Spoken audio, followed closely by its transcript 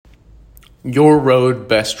Your Road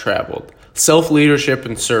Best Traveled, Self-Leadership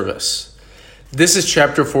and Service. This is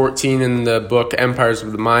chapter 14 in the book Empires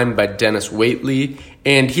of the Mind by Dennis Waitley,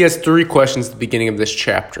 and he has 3 questions at the beginning of this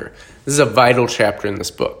chapter. This is a vital chapter in this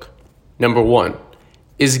book. Number 1,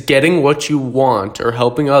 is getting what you want or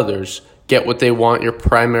helping others get what they want your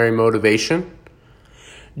primary motivation?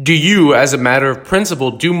 Do you, as a matter of principle,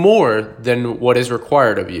 do more than what is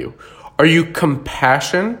required of you? Are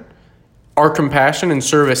compassion and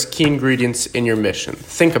service key ingredients in your mission?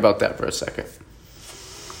 Think about that for a second.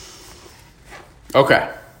 Okay,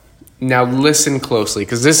 now listen closely,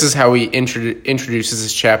 because this is how he introduces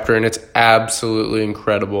this chapter, and it's absolutely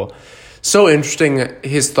incredible. So interesting,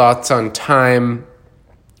 his thoughts on time,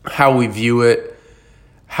 how we view it,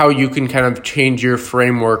 how you can kind of change your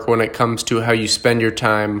framework when it comes to how you spend your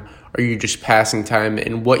time. Are you just passing time,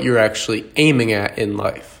 and what you're actually aiming at in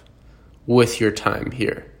life with your time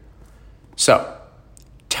here. So,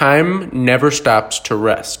 time never stops to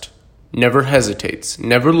rest, never hesitates,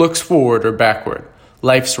 never looks forward or backward.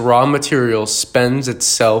 Life's raw material spends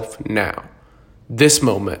itself now, this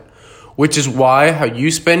moment, which is why how you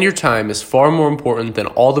spend your time is far more important than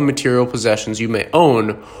all the material possessions you may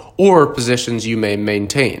own or positions you may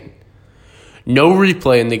maintain. No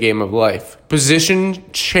replay in the game of life. Positions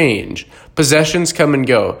change. Possessions come and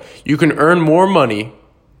go. You can earn more money.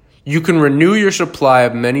 You can renew your supply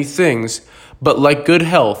of many things, but like good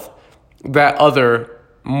health, that other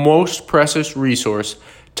most precious resource,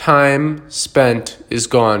 time spent, is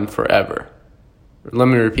gone forever. Let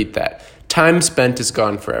me repeat that. Time spent is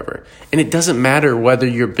gone forever. And it doesn't matter whether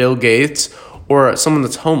you're Bill Gates or someone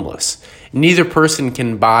that's homeless. Neither person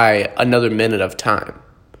can buy another minute of time.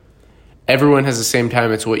 Everyone has the same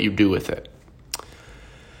time. It's what you do with it.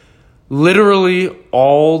 Literally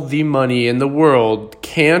all the money in the world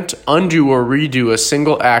can't undo or redo a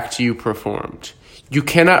single act you performed. You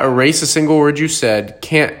cannot erase a single word you said,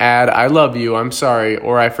 can't add I love you, I'm sorry,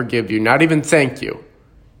 or I forgive you, not even thank you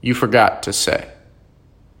forgot to say.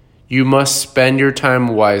 You must spend your time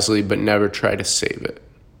wisely, but never try to save it.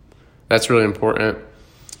 That's really important.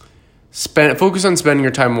 Focus on spending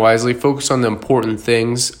your time wisely, focus on the important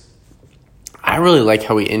things. I really like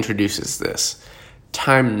how he introduces this.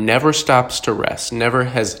 Time never stops to rest, never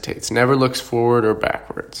hesitates, never looks forward or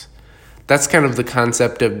backwards. That's kind of the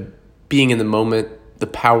concept of being in the moment, the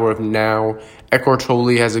power of now. Eckhart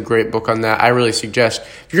Tolle has a great book on that. I really suggest,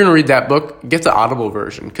 if you're going to read that book, get the Audible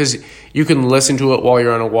version, because you can listen to it while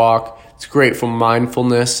you're on a walk. It's great for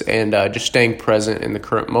mindfulness and just staying present in the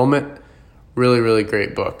current moment. Really, really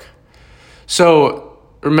great book. So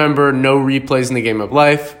remember, no replays in the game of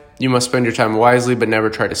life. You must spend your time wisely, but never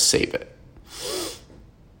try to save it.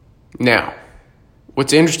 Now,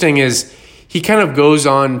 what's interesting is he kind of goes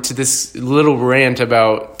on to this little rant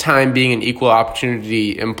about time being an equal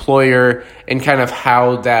opportunity employer and kind of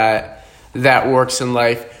how that works in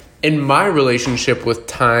life. In my relationship with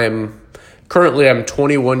time, currently I'm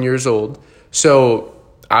 21 years old. So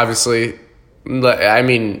obviously, I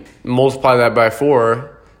mean, multiply that by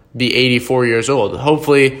 4, be 84 years old.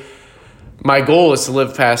 Hopefully, my goal is to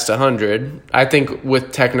live past 100. I think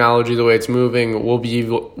with technology, the way it's moving, we'll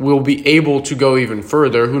be able to go even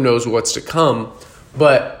further. Who knows what's to come?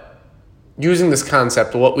 But using this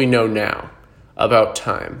concept, what we know now about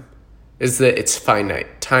time is that it's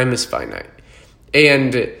finite. Time is finite.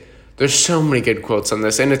 And there's so many good quotes on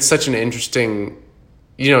this. And it's such an interesting,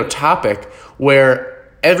 topic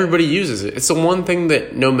where everybody uses it. It's the one thing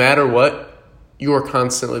that no matter what, you are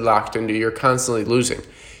constantly locked into. You're constantly losing.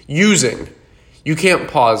 Using. You can't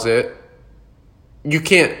pause it. You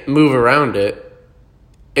can't move around it.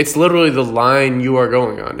 It's literally the line you are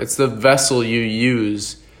going on. It's the vessel you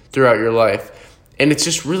use throughout your life. And it's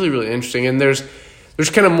just really, really interesting. And there's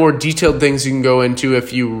kind of more detailed things you can go into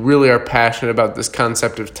if you really are passionate about this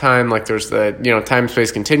concept of time. Like there's the,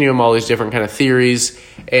 time-space continuum, all these different kind of theories.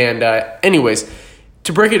 And anyways,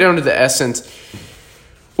 to break it down to the essence,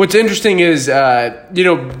 what's interesting is,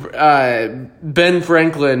 Ben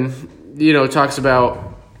Franklin, talks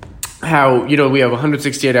about how, we have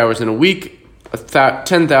 168 hours in a week,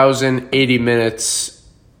 10,080 minutes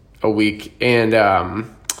a week. And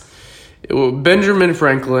Benjamin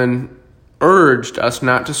Franklin urged us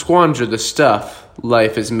not to squander the stuff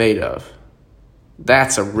life is made of.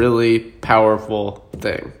 That's a really powerful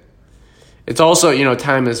thing. It's also,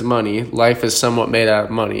 time is money. Life is somewhat made out of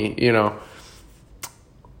money,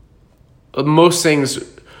 Most things,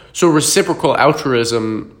 so reciprocal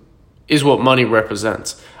altruism is what money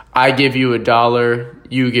represents. I give you $1,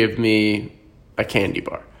 you give me a candy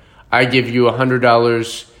bar. I give you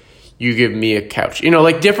 $100, you give me a couch.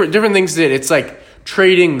 Different things that it's like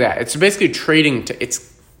trading that. It's basically trading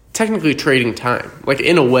technically trading time, like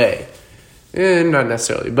in a way. Not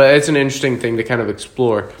necessarily, but it's an interesting thing to kind of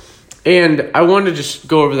explore. And I wanted to just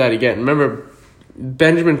go over that again. Remember,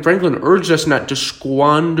 Benjamin Franklin urged us not to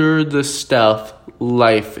squander the stuff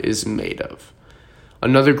life is made of.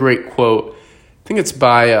 Another great quote, I think it's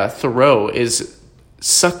by Thoreau, is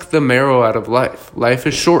suck the marrow out of life. Life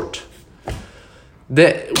is short.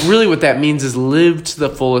 That really what that means is live to the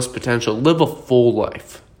fullest potential. Live a full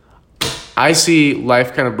life. I see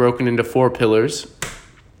life kind of broken into 4 pillars.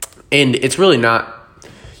 And it's really not,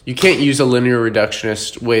 you can't use a linear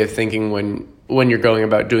reductionist way of thinking when you're going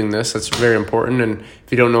about doing this. That's very important. And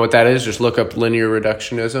if you don't know what that is, just look up linear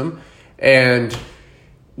reductionism. And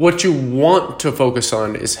what you want to focus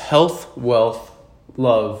on is health, wealth,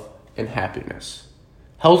 love, and happiness.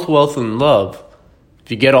 Health, wealth, and love.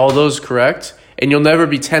 If you get all those correct, and you'll never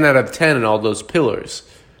be 10 out of 10 in all those pillars.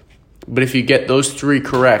 But if you get those 3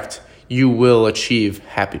 correct, you will achieve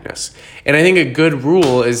happiness. And I think a good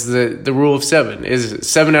rule is the rule of 7. Is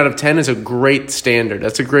 7 out of 10 is a great standard.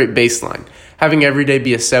 That's a great baseline. Having every day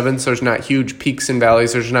be a 7, so there's not huge peaks and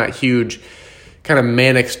valleys. There's not huge kind of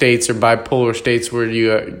manic states or bipolar states where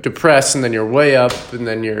you are depressed and then you're way up and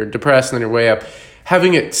then you're depressed and then you're way up.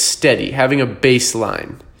 Having it steady, having a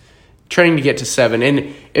baseline, trying to get to 7.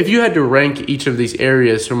 And if you had to rank each of these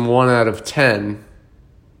areas from 1 out of 10,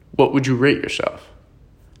 what would you rate yourself?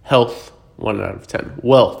 Health, 1 out of 10.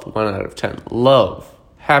 Wealth, 1 out of 10. Love,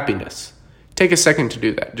 happiness. Take a second to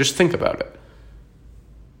do that. Just think about it.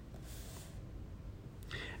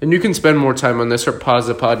 And you can spend more time on this or pause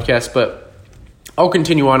the podcast, but I'll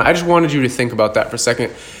continue on. I just wanted you to think about that for a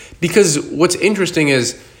second, because what's interesting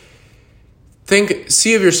is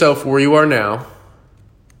see of yourself where you are now,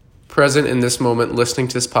 present in this moment, listening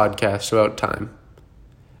to this podcast about time,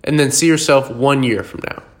 and then see yourself 1 year from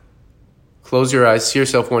now. Close your eyes, see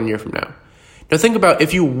yourself 1 year from now. Now think about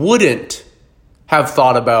if you wouldn't have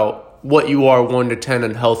thought about what you are 1 to 10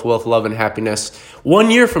 in health, wealth, love, and happiness. 1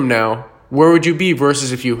 year from now, where would you be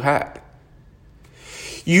versus if you had?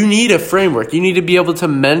 You need a framework. You need to be able to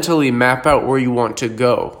mentally map out where you want to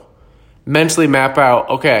go. Mentally map out,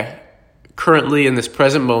 okay, currently in this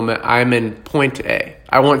present moment, I'm in point A.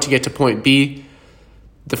 I want to get to point B.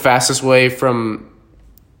 The fastest way to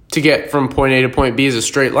get from point A to point B is a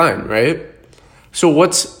straight line, right? So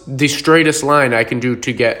what's the straightest line I can do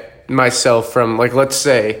to get myself from, let's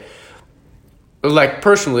say,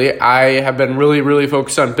 personally, I have been really, really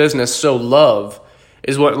focused on business, so love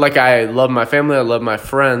is what, I love my family, I love my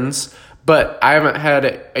friends, but I haven't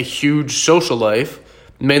had a huge social life,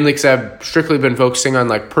 mainly because I've strictly been focusing on,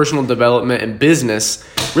 personal development and business,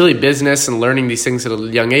 really business and learning these things at a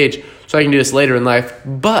young age, so I can do this later in life,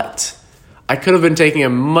 but I could have been taking a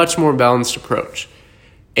much more balanced approach.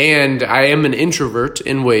 And I am an introvert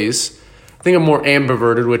in ways. I think I'm more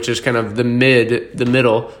ambiverted, which is kind of the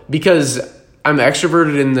middle, because I'm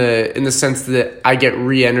extroverted in the sense that I get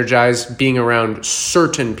re-energized being around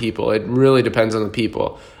certain people. It really depends on the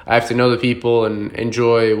people. I have to know the people and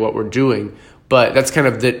enjoy what we're doing. But that's kind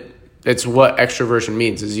of it's what extroversion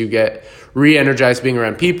means, is you get re-energized being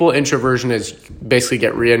around people. Introversion is basically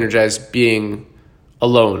get re-energized being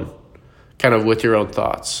alone, kind of with your own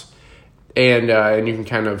thoughts. And you can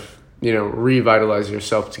kind of, revitalize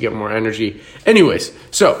yourself to get more energy. Anyways,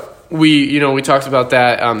 so we talked about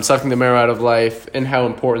that, sucking the marrow out of life and how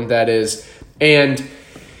important that is. And,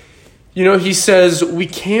 he says we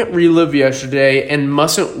can't relive yesterday and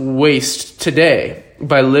mustn't waste today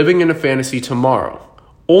by living in a fantasy tomorrow.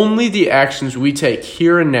 Only the actions we take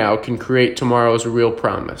here and now can create tomorrow's real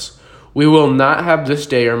promise. We will not have this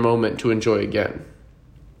day or moment to enjoy again.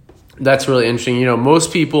 That's really interesting.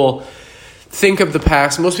 Most people think of the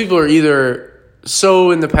past. Most people are either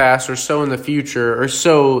so in the past or so in the future or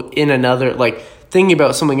so in another, thinking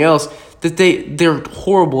about something else, that they're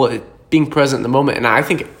horrible at being present in the moment. And I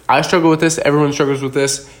think I struggle with this. Everyone struggles with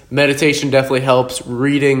this. Meditation definitely helps.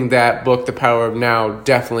 Reading that book, The Power of Now,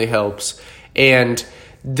 definitely helps. And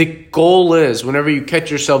the goal is, whenever you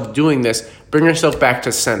catch yourself doing this, bring yourself back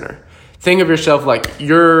to center. Think of yourself like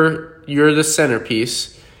you're the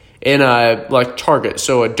centerpiece in a target,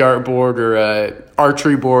 so a dartboard or a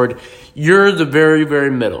archery board. You're the very,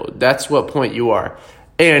 very middle. That's what point you are.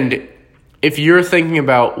 And if you're thinking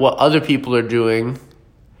about what other people are doing,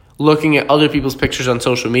 looking at other people's pictures on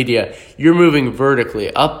social media, you're moving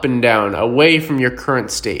vertically, up and down, away from your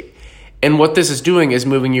current state. And what this is doing is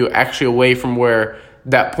moving you actually away from where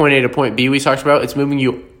that point A to point B we talked about. It's moving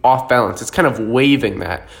you off balance. It's kind of waving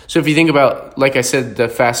that. So if you think about, like I said, the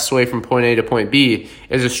fastest way from point A to point B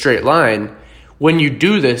is a straight line. When you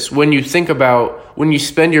do this, when you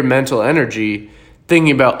spend your mental energy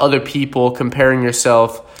thinking about other people, comparing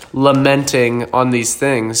yourself, lamenting on these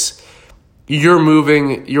things, you're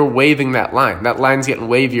waving that line. That line's getting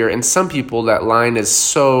wavier. And some people, that line is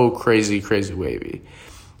so crazy, crazy wavy.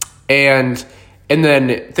 And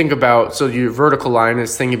then think about, so your vertical line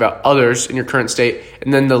is thinking about others in your current state.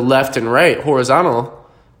 And then the left and right, horizontal,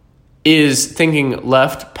 is thinking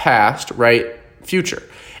left, past, right, future.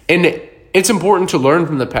 And it's important to learn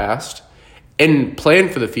from the past and plan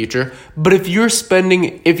for the future. But if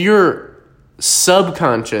you're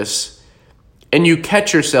subconscious and you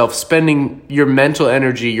catch yourself spending your mental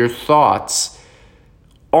energy, your thoughts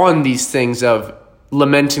on these things of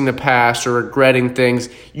lamenting the past or regretting things,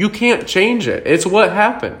 you can't change it. It's what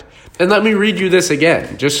happened. And let me read you this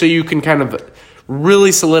again, just so you can kind of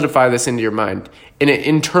really solidify this into your mind and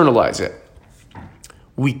internalize it.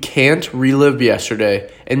 We can't relive yesterday,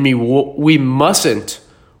 and we mustn't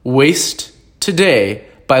waste today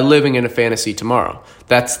by living in a fantasy tomorrow.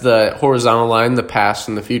 That's the horizontal line, the past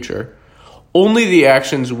and the future. Only the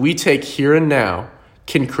actions we take here and now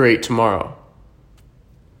can create tomorrow.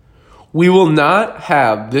 We will not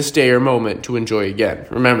have this day or moment to enjoy again.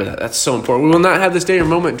 Remember that. That's so important. We will not have this day or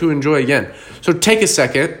moment to enjoy again. So take a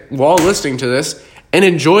second while listening to this and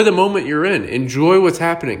enjoy the moment you're in. Enjoy what's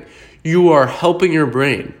happening. You are helping your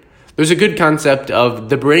brain. There's a good concept of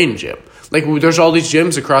the brain gym. Like, there's all these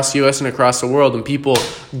gyms across the U.S. and across the world, and people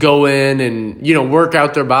go in and, work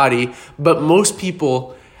out their body. But most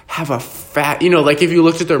people have a fat, like if you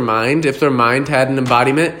looked at their mind, if their mind had an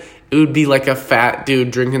embodiment, it would be like a fat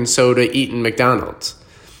dude drinking soda, eating McDonald's,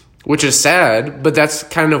 which is sad, but that's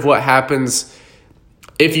kind of what happens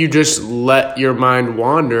if you just let your mind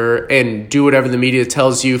wander and do whatever the media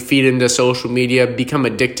tells you, feed into social media, become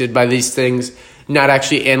addicted by these things, not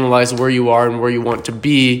actually analyze where you are and where you want to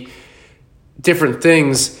be, different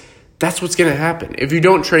things. That's what's going to happen. If you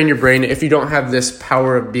don't train your brain, if you don't have this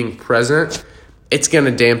power of being present, it's going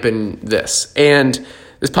to dampen this. And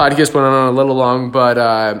this podcast went on a little long,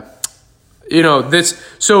 but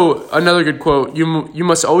so another good quote, you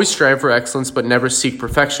must always strive for excellence, but never seek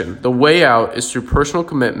perfection. The way out is through personal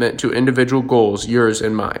commitment to individual goals, yours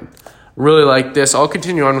and mine. Really like this. I'll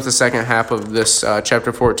continue on with the second half of this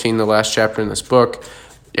chapter 14, the last chapter in this book.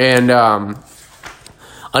 And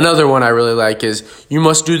another one I really like is you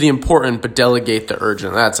must do the important, but delegate the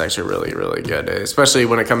urgent. That's actually really, really good, especially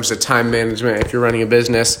when it comes to time management. If you're running a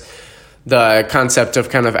business, the concept of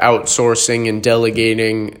kind of outsourcing and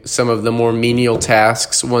delegating some of the more menial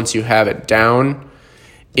tasks once you have it down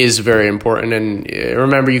is very important. And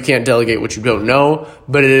remember, you can't delegate what you don't know,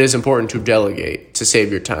 but it is important to delegate to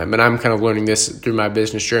save your time. And I'm kind of learning this through my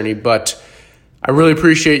business journey, but I really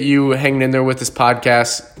appreciate you hanging in there with this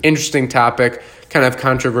podcast. Interesting topic, kind of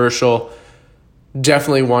controversial.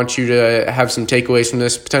 Definitely want you to have some takeaways from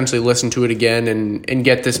this, potentially listen to it again and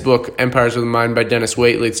get this book, Empires of the Mind by Dennis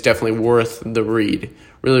Waitley. It's definitely worth the read.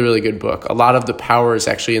 Really, really good book. A lot of the power is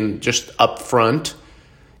actually in just up front.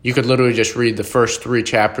 You could literally just read the first 3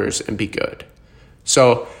 chapters and be good.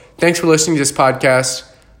 So thanks for listening to this podcast.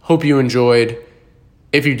 Hope you enjoyed.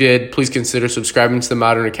 If you did, please consider subscribing to the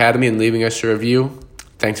Modern Academy and leaving us a review.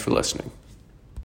 Thanks for listening.